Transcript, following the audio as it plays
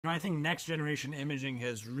I think next generation imaging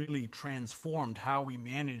has really transformed how we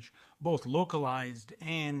manage both localized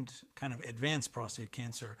and kind of advanced prostate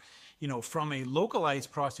cancer. From a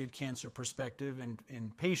localized prostate cancer perspective,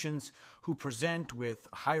 in patients who present with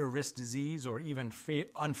higher risk disease or even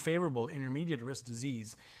unfavorable intermediate risk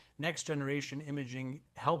disease, next generation imaging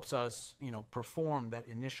helps us, perform that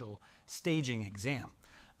initial staging exam.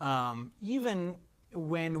 Even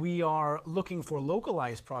when we are looking for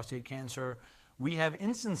localized prostate cancer, we have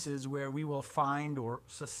instances where we will find or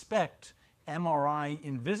suspect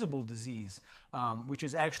MRI-invisible disease, which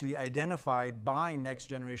is actually identified by next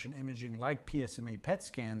generation imaging like PSMA PET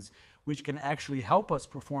scans, which can actually help us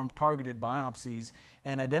perform targeted biopsies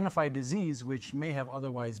and identify disease which may have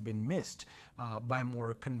otherwise been missed by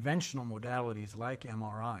more conventional modalities like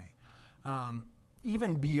MRI.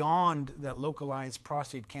 Even beyond that localized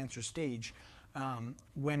prostate cancer stage,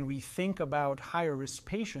 when we think about higher risk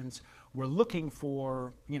patients, we're looking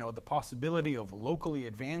for, the possibility of locally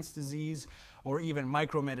advanced disease or even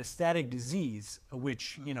micrometastatic disease,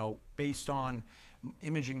 which, based on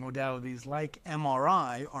imaging modalities like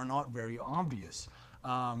MRI are not very obvious.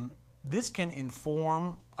 This can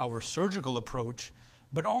inform our surgical approach,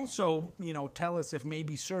 but also, tell us if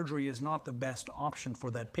maybe surgery is not the best option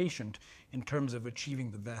for that patient in terms of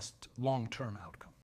achieving the best long-term outcome.